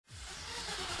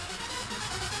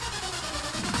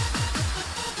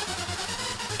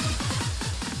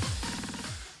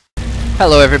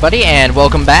Hello everybody and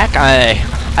welcome back.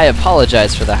 I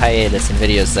apologize for the hiatus in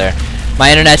videos there.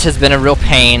 My internet has been a real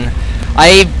pain.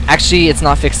 It's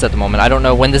not fixed at the moment. I don't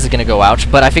know when this is going to go out,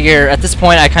 but I figure at this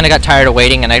point I kind of got tired of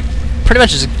waiting and I pretty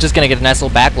much just going to get a nice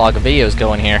little backlog of videos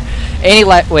going here.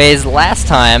 Anyways, last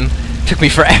time took me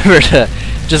forever to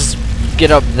just get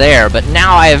up there, but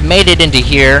now I have made it into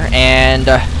here and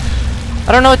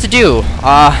I don't know what to do.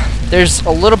 There's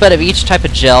a little bit of each type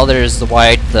of gel. There's the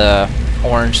white, the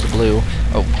orange, the blue.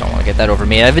 Oh, don't want to get that over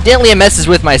me. Evidently it messes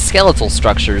with my skeletal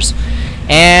structures.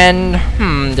 And,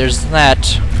 there's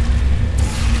that.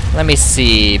 Let me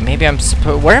see. Maybe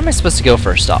where am I supposed to go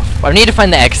first off? I need to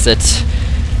find the exit.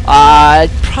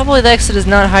 Probably the exit is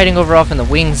not hiding over off in the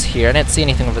wings here. I didn't see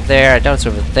anything over there. I doubt it's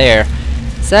over there.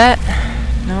 Is that?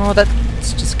 No, that's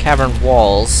just cavern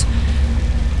walls.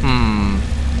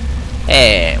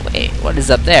 Hey, wait, what is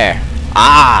up there?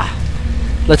 Ah!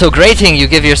 Little grating, you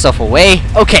give yourself away.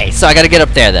 Okay, so I gotta get up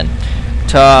there then.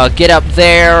 To get up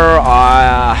there,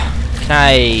 can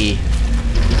I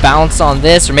bounce on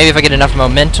this? Or maybe if I get enough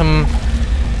momentum.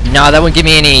 No, that wouldn't give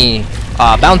me any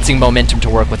bouncing momentum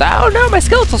to work with. Oh no, my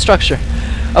skeletal structure.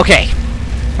 Okay.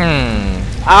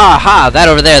 Aha, that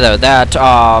over there though. That,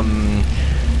 trying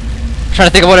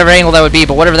to think of whatever angle that would be,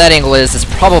 but whatever that angle is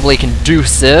probably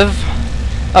conducive.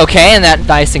 Okay, and that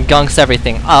nice and gunks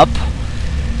everything up.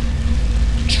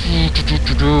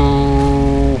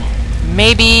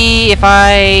 Maybe if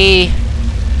I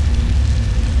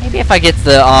get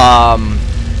the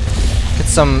get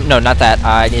some, no, not that.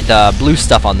 I need the blue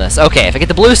stuff on this. Okay, if I get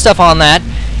the blue stuff on that,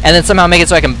 and then somehow make it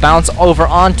so I can bounce over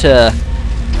onto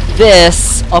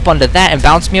this, up onto that, and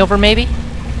bounce me over, maybe.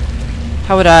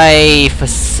 How would I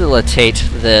facilitate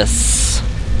this?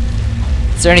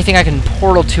 Is there anything I can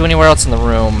portal to anywhere else in the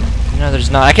room? No,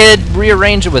 there's not. I could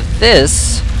rearrange it with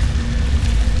this.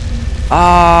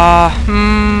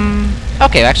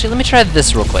 Okay, actually, let me try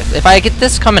this real quick. If I get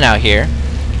this coming out here,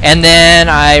 and then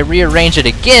I rearrange it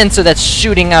again so that's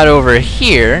shooting out over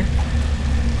here.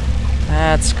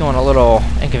 That's going a little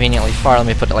inconveniently far. Let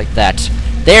me put it like that.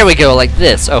 There we go, like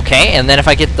this. Okay, and then if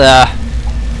I get the...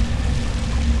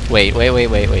 Wait.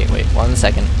 1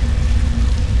 second.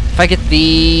 If I get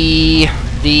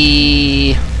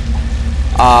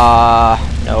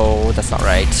no, that's not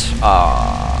right.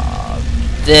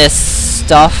 This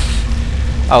stuff.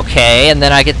 Okay, and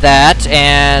then I get that,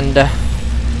 and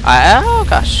oh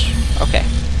gosh. Okay.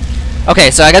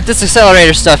 Okay, so I got this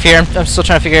accelerator stuff here. I'm still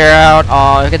trying to figure out.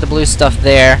 I get the blue stuff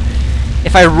there.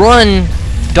 If I run,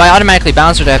 do I automatically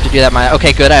bounce, or do I have to do that?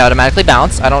 Okay, good. I automatically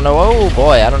bounce. I don't know. Oh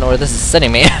boy, I don't know where this is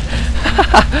sending me.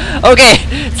 Okay,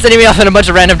 it's sending me off in a bunch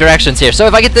of random directions here. So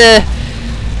if I get the...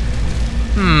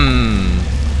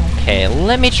 Okay,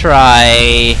 let me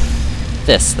try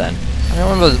this then. I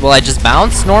don't know, will I just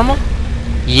bounce normal?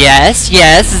 Yes,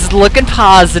 this is looking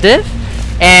positive.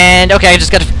 And, okay, I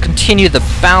just gotta continue the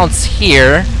bounce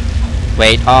here.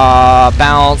 Wait,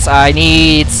 bounce. I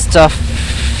need stuff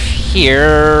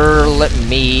here. Let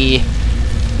me...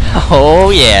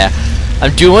 Oh, yeah.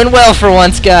 I'm doing well for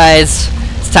once, guys.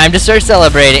 It's time to start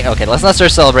celebrating. Okay, let's not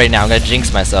start celebrating now. I'm gonna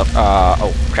jinx myself.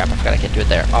 Oh crap, I forgot I can't do it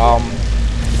there.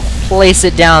 Place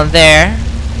it down there.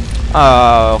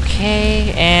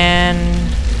 Okay, and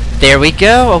there we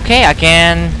go. Okay, I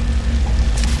can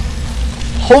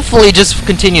hopefully just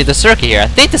continue the circuit here. I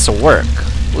think this will work.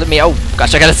 Let me, oh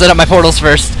gosh, I gotta set up my portals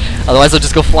first. Otherwise I'll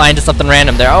just go fly into something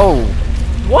random there. Oh,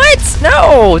 what?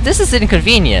 No, this is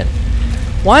inconvenient.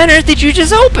 Why on earth did you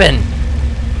just open?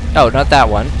 Oh, not that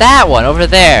one. That one over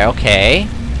there. Okay.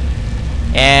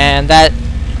 And that...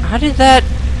 How did that...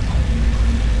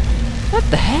 What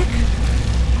the heck?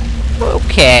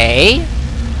 Okay.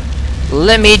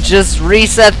 Let me just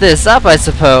reset this up, I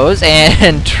suppose,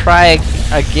 and try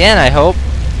again, I hope.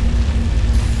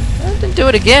 I didn't do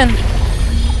it again.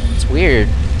 It's weird.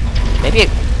 Maybe it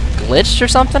glitched or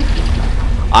something?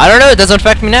 I don't know. It doesn't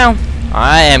affect me now.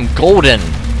 I am golden.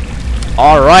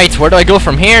 Alright, where do I go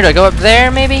from here? Do I go up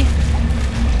there, maybe?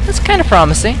 That's kind of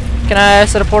promising. Can I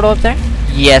set a portal up there?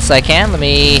 Yes, I can. Let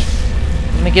me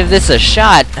give this a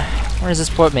shot. Where does this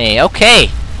put me? Okay.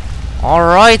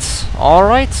 Alright.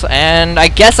 And I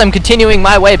guess I'm continuing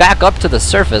my way back up to the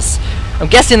surface. I'm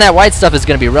guessing that white stuff is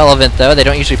going to be relevant, though. They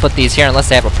don't usually put these here unless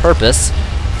they have a purpose.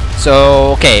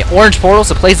 So, okay. Orange portal,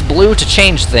 so place blue to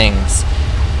change things.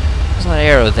 There's an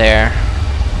arrow there.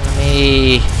 Let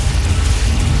me...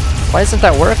 Why isn't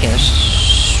that working?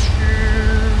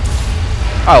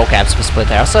 Oh, okay, I'm supposed to put it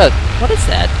there. Also, what is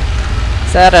that?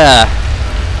 Is that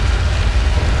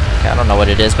okay, I don't know what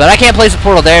it is, but I can't place a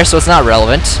portal there, so it's not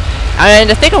relevant.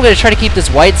 And I think I'm going to try to keep this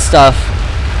white stuff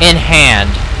in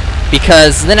hand,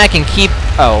 because then I can keep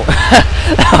Oh,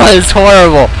 that was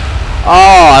horrible.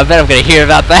 Oh, I bet I'm gonna hear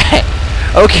about that.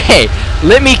 Okay,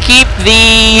 let me keep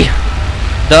the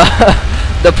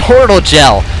the portal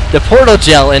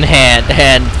gel in hand,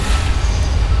 and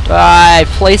I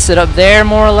place it up there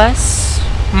more or less.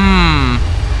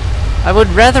 I would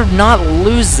rather not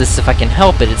lose this if I can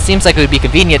help it. It seems like it would be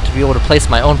convenient to be able to place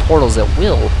my own portals at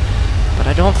will, but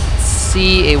I don't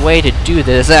see a way to do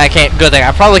this. I can't. Good thing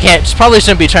I probably can't. Probably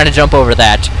shouldn't be trying to jump over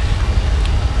that.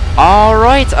 All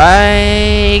right,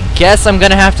 I guess I'm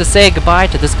gonna have to say goodbye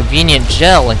to this convenient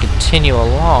gel and continue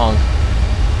along.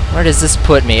 Where does this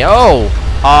put me? Oh,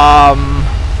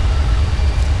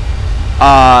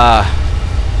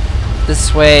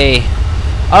 this way.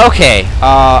 Okay,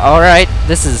 alright,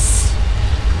 this is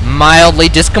mildly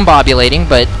discombobulating,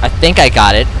 but I think I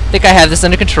got it. I think I have this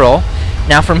under control.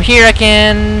 Now from here I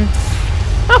can...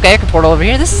 Okay, I can portal over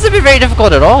here. This isn't very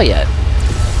difficult at all yet.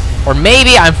 Or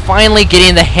maybe I'm finally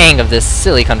getting the hang of this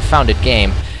silly, confounded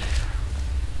game.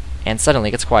 And suddenly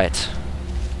it gets quiet.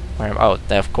 Oh,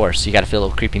 of course, you gotta feel a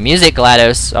little creepy music,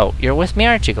 GLaDOS. Oh, you're with me,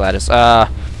 aren't you, GLaDOS?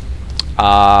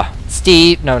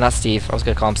 Steve. No, not Steve. I was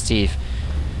gonna call him Steve.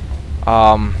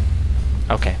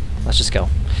 Okay, let's just go.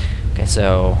 Okay,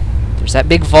 so there's that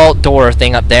big vault door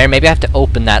thing up there. Maybe I have to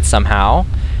open that somehow.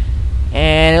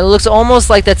 And it looks almost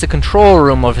like that's a control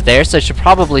room over there, so I should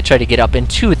probably try to get up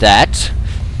into that.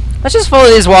 Let's just follow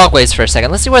these walkways for a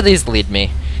second. Let's see where these lead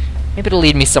me. Maybe it'll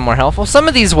lead me somewhere helpful. Some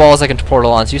of these walls I can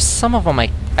portal onto, some of them I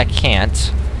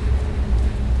can't.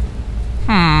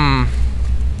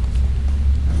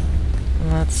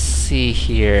 Let's see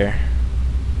here.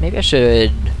 Maybe I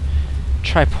should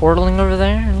try portaling over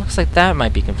there. It looks like that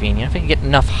might be convenient. If I can get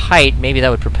enough height, maybe that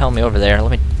would propel me over there.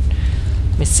 Let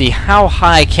me see. How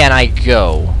high can I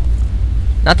go?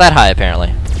 Not that high,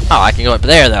 apparently. Oh, I can go up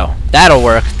there, though. That'll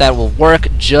work. That will work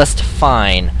just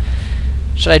fine.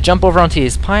 Should I jump over onto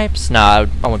these pipes? No, I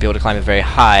won't be able to climb it very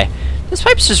high. These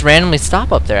pipes just randomly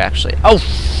stop up there, actually. Oh,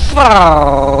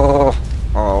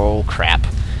 crap.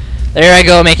 There I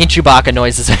go, making Chewbacca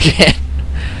noises again.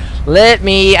 Let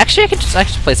me... Actually, I can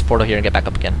just place a portal here and get back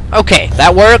up again. Okay,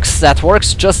 that works. That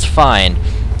works just fine.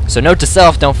 So note to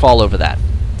self, don't fall over that.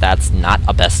 That's not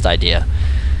a best idea.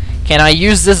 Can I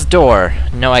use this door?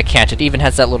 No, I can't. It even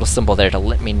has that little symbol there to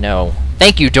let me know.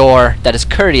 Thank you, door. That is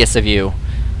courteous of you.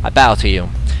 I bow to you.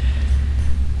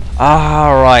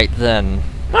 Alright, then.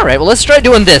 Alright, well, let's try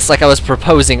doing this like I was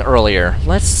proposing earlier.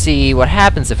 Let's see what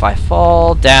happens if I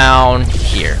fall down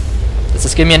here. Does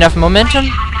this give me enough momentum?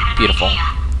 Beautiful.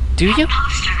 Do you?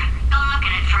 Poster. Go look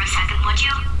at it for a second, would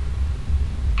you?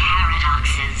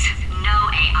 Paradoxes. No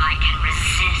AI can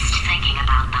resist thinking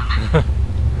about them.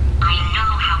 I know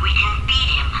how we can beat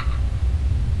him.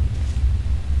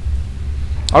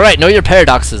 Alright, know your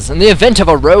paradoxes. In the event of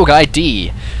a rogue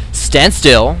ID, stand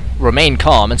still, remain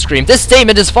calm, and scream, "This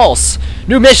statement is false!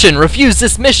 New mission! Refuse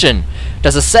this mission!"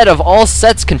 Does a set of all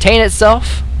sets contain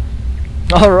itself?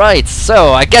 Alright,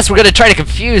 so I guess we're gonna try to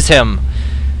confuse him.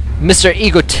 Mr.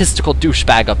 Egotistical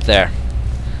douchebag up there.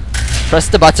 Press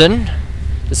the button.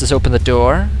 Does this open the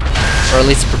door? Or at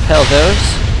least propel those?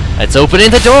 It's opening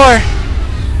the door!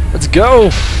 Let's go!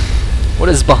 What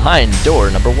is behind door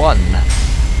number 1?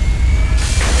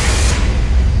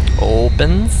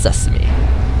 Open sesame.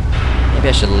 Maybe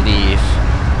I should leave.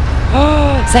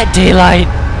 Is that daylight?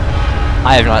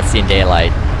 I have not seen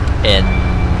daylight in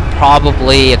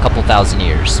probably a couple thousand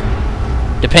years.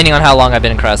 Depending on how long I've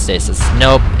been in cryostasis.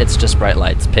 Nope, it's just bright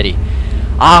lights. Pity.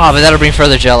 Ah, but that'll bring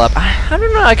further gel up. I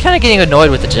don't know, I'm kind of getting annoyed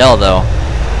with the gel, though.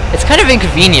 It's kind of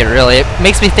inconvenient, really. It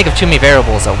makes me think of too many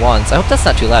variables at once. I hope that's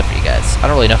not too loud for you guys. I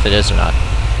don't really know if it is or not.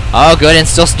 Oh, good, and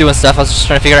still doing stuff. I was just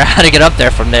trying to figure out how to get up there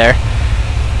from there.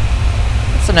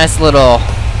 It's a nice little...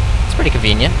 It's pretty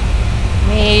convenient. Let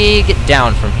me get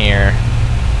down from here.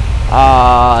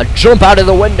 Jump out of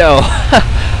the window!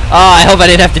 I hope I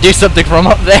didn't have to do something from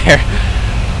up there.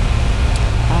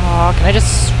 Can I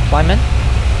just climb in?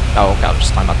 Oh, okay, I'll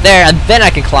just climb up there, and then I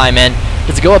can climb in.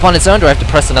 Does it go up on its own, or do I have to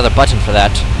press another button for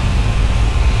that?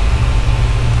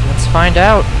 Let's find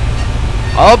out.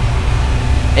 Oh!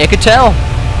 It could tell.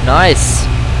 Nice.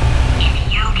 If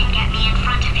you can get me in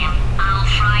front of him, I'll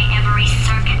fry every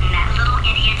circuit in that little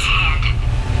idiot's head.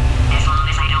 As long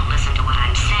as I don't listen to what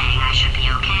I'm saying, I should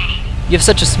be okay. You have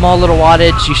such a small little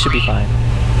wattage, you should be fine.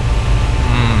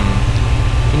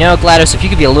 You know, GLaDOS, if you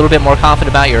could be a little bit more confident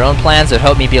about your own plans, it would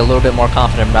help me be a little bit more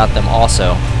confident about them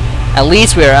also. At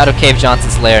least we are out of Cave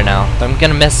Johnson's lair now, but I'm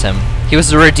gonna miss him. He was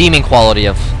the redeeming quality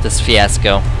of this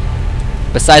fiasco.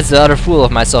 Besides the utter fool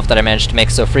of myself that I managed to make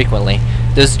so frequently,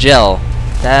 there's gel.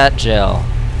 That gel.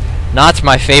 Not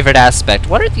my favorite aspect.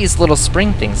 What are these little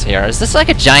spring things here? Is this like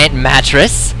a giant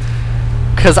mattress?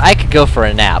 Because I could go for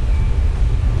a nap.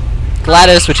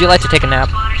 GLaDOS, would you like to take a nap?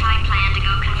 Watertight plan to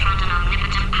go confront an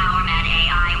omnipotent power-mad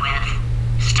AI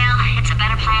with. Still, it's a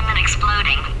better plan than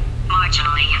exploding.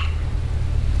 Marginally.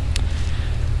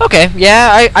 Okay,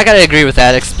 yeah, I gotta agree with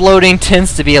that. Exploding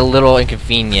tends to be a little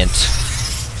inconvenient.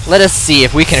 Let us see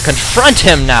if we can confront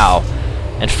him now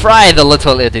and fry the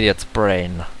little idiot's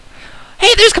brain.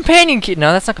 Hey, there's companion cube.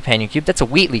 No, that's not companion cube. That's a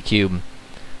Wheatley cube.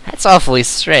 That's awfully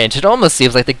strange. It almost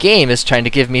seems like the game is trying to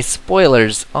give me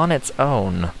spoilers on its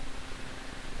own.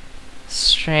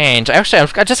 Strange. Actually,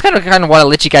 I just kind of want to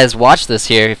let you guys watch this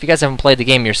here. If you guys haven't played the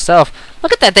game yourself,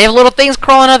 look at that. They have little things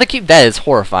crawling out of the cube. That is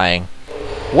horrifying.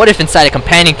 What if inside a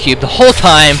companion cube the whole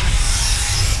time...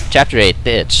 Chapter 8,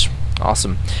 the itch.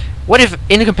 Awesome. What if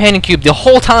in the companion cube the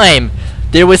whole time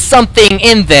there was something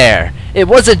in there? It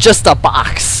wasn't just a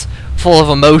box full of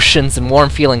emotions and warm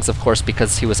feelings, of course,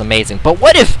 because he was amazing. But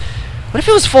what if it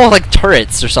was full of like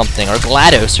turrets or something, or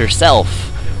GLaDOS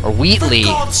herself, or Wheatley? For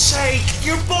God's sake,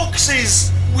 your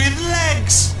boxes with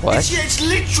legs. What? It's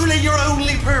literally your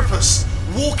only purpose.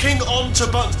 Walking onto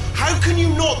buttons. How can you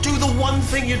not do the one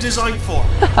thing you're designed for?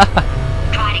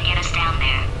 Try to get us down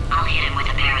there. I'll hit him with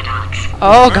a paradox.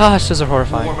 Oh gosh, those are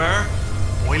horrifying. Warmer,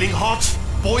 boiling hot,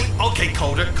 okay,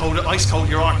 colder, ice cold.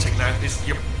 You're Arctic now.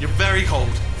 You're very cold,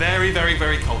 very, very,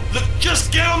 very cold. Look,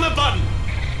 just get on the button.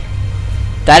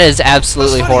 That is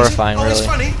absolutely That's funny, horrifying, isn't it?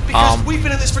 really. Oh, it's funny because we've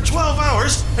been at this for 12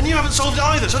 hours and you haven't solved it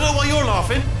either. So I don't know why you're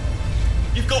laughing.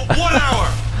 You've got 1 hour.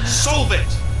 Solve it.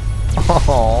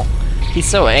 Oh, he's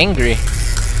so angry.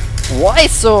 Why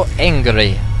so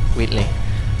angry, Wheatley?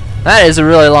 That is a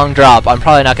really long drop. I'm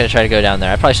probably not going to try to go down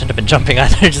there. I probably shouldn't have been jumping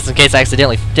either, just in case I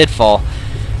accidentally did fall.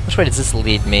 Which way does this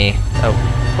lead me?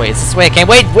 Oh, wait, is this the way I came?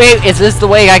 Wait, is this the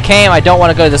way I came? I don't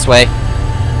want to go this way.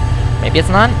 Maybe it's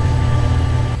not?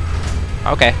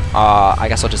 Okay, I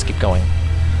guess I'll just keep going.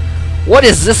 What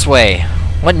is this way?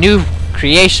 What new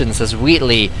creations has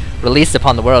Wheatley released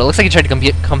upon the world? It looks like he tried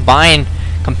to combine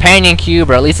companion cube,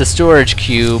 or at least a storage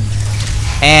cube,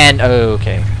 and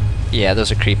okay, yeah,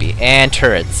 those are creepy, and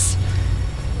turrets.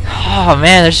 Oh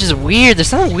man, they're just weird. There's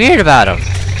something weird about them.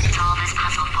 Solve this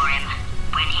puzzle for him.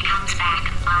 When he comes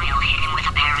back, I'll hit him with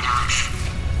a paradox.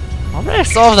 I'm gonna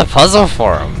solve the puzzle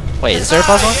for him. Wait, is there a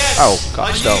puzzle? Yes. Oh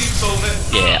gosh, no.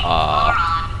 Yeah.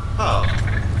 Oh.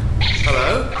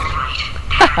 Hello.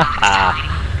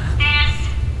 This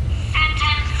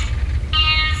sentence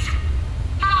is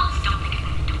false. Don't think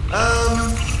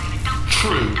about it.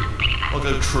 True. I'll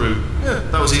go true. Yeah,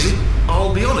 that was easy.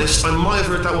 I'll be honest, I might have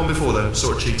heard that one before though,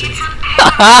 sort of cheating. He's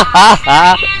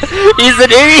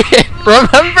an idiot.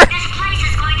 Remember? This place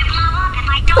is going to blow up if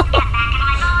I don't get back in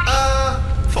my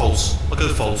lobby. False. I'll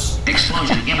go false.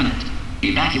 Explosion imminent.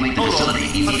 Evacuate the Hold on. facility I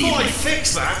thought immediately. I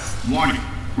fixed that. Warning.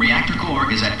 Reactor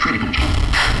core is at critical.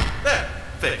 There.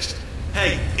 Fixed.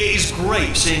 Hey, it is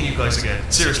great seeing you guys again.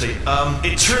 Seriously,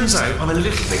 it turns out I'm a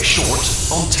little bit short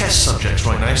on test subjects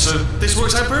right now, so this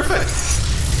works out perfect.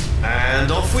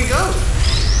 And off we go.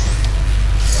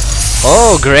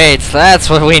 Oh great, that's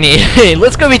what we need.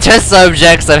 Let's go be test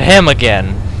subjects of him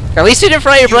again. At least you didn't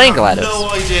fry your brain, You have GLaDOS. no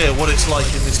idea what it's like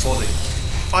in this body.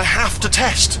 I have to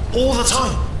test all the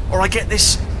time, or I get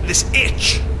this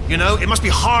itch. You know, it must be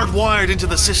hardwired into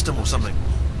the system or something.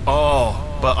 Oh,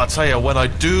 but I tell you, when I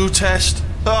do test,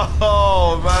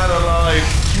 oh man alive,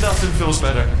 nothing feels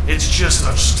better. It's just,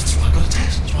 that's why I've got to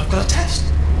test. That's why I've got to test.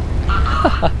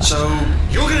 So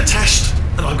you're gonna test,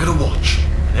 and I'm gonna watch,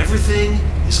 and everything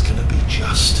is gonna be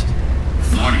just.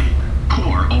 Warning.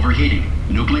 Core overheating.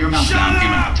 Nuclear meltdown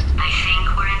imminent. I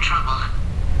think we're in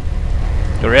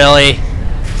trouble. Really?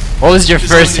 What was your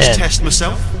Designed first this hit? test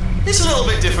myself. It's a little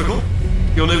bit difficult.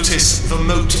 You'll notice the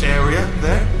moat area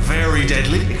there, very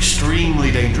deadly,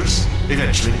 extremely dangerous.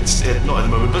 Eventually, it's not at the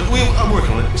moment, but I'm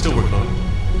working on it. Still working on it.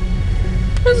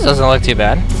 This doesn't look too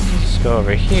bad. Just go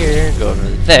over here, go over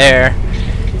there.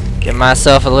 Get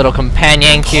myself a little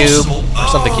companion cube, or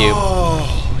something cube.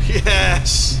 Oh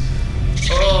yes.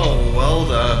 Oh, well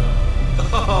done.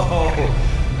 Oh,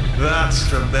 that's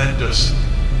tremendous.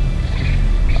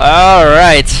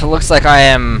 Alright, looks like I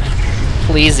am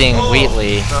pleasing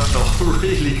Wheatley. That felt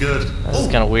really good. That's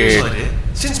kinda here's weird. an idea.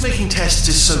 Since making tests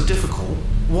is so difficult,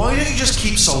 why don't you just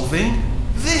keep solving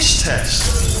this test?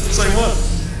 Same one.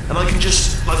 And I can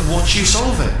just, like, watch you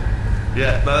solve it.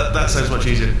 Yeah, that sounds much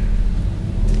easier.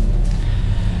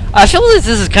 I feel like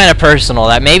this is kind of personal,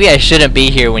 that maybe I shouldn't be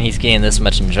here when he's getting this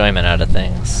much enjoyment out of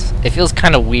things. It feels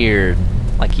kind of weird,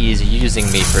 like he's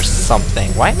using me for something.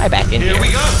 Why am I back in here? Here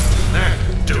we go. There,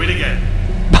 do it again.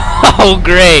 Oh,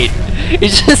 great!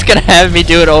 He's just gonna have me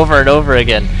do it over and over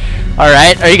again.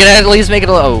 Alright, are you gonna at least make it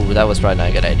a little... Oh, that was probably not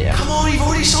a good idea. Come on, you've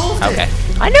already solved it. Okay.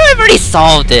 I knew I've already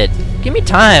solved it. Give me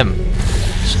time.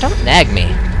 Just don't nag me.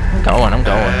 I'm going. And...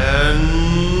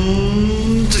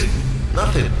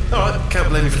 nothing. Alright, can't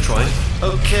blame you for trying.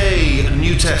 Okay,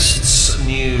 new tests.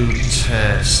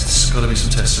 Gotta be some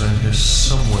tests around here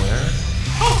somewhere.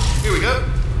 Oh, here we go.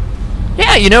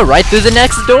 Yeah, you know, right through the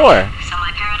next door. So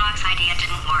my paradox idea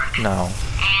didn't work. No.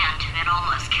 And it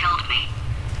almost killed me.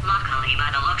 Luckily, by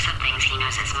the looks of things, he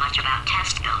knows as much about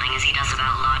test building as he does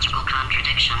about logical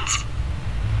contradictions.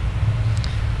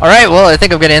 Alright, well, I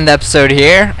think I'm going to end the episode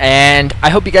here, and I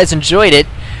hope you guys enjoyed it.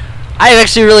 I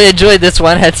actually really enjoyed this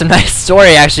one. Had some nice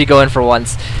story actually going for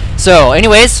once. So,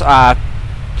 anyways,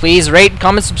 please rate,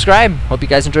 comment, subscribe. Hope you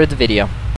guys enjoyed the video.